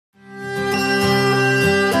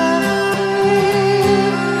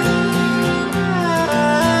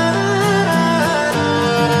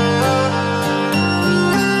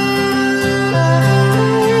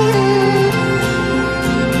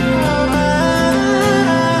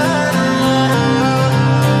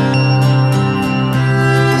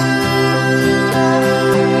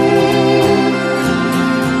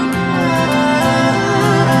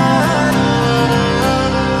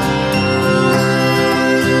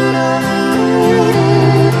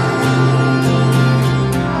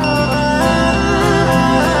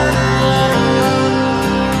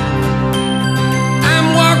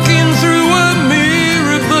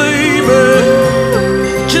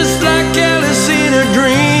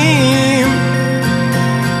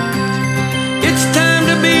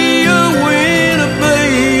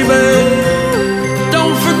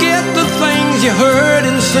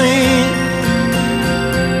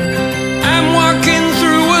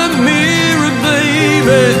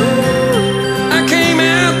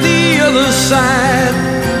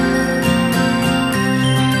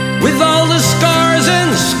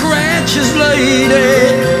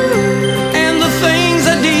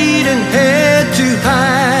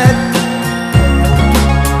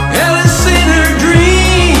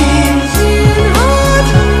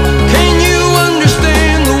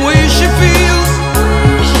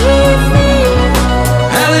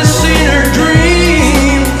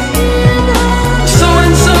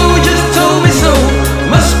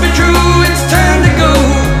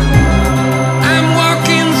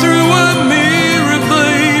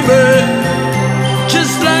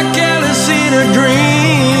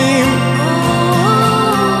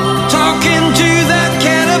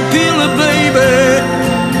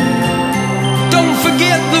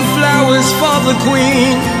the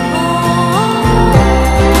Queen.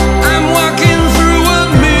 I'm walking through a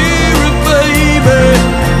mirror, baby,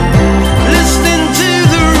 listening to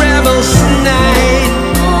the rebels tonight.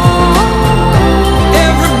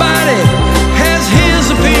 Everybody has his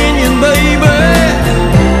opinion, baby,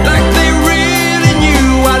 like they really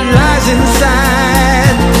knew what lies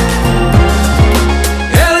inside.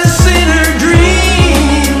 Alice in her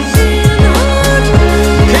dreams.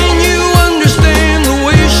 Can you understand the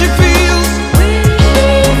way she feels?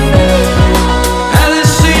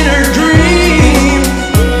 Alice in her dreams.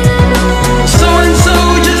 So and so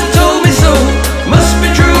just told me so. Must be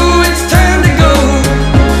true, it's time to go.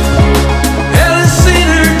 Alice in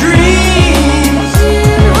her dreams.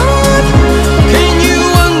 Can you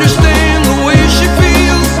understand the way she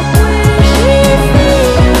feels?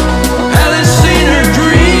 Alice in her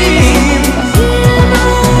dreams.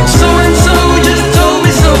 So and so just told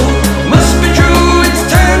me so. Must be true, it's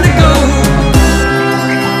time to go.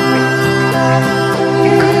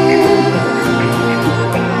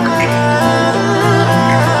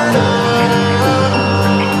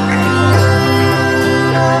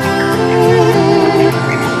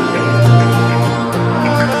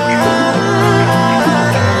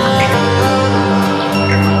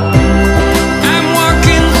 I'm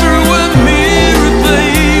walking through a mirror,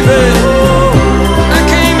 baby. I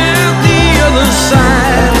came out the other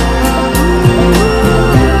side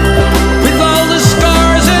with all the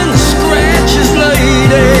scars and the scratches,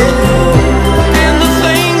 lady, and the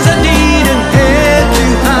things I didn't have to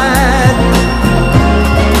hide.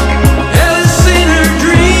 Alice in her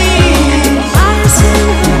dreams.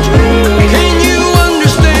 Can you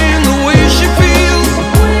understand the way she feels?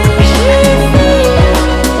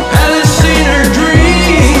 Alice in her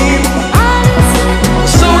dreams.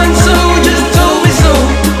 So and so just told me so.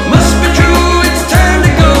 Must be true, it's time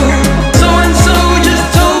to go. So and so just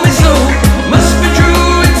told me so. Must be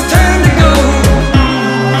true, it's time to go.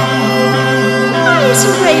 Why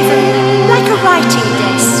isn't Raven like a writing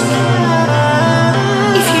desk?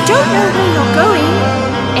 If you don't know where you're going,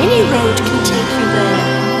 any road can take you there.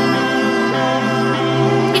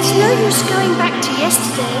 It's no use going back to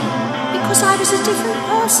yesterday because I was a different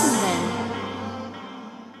person then.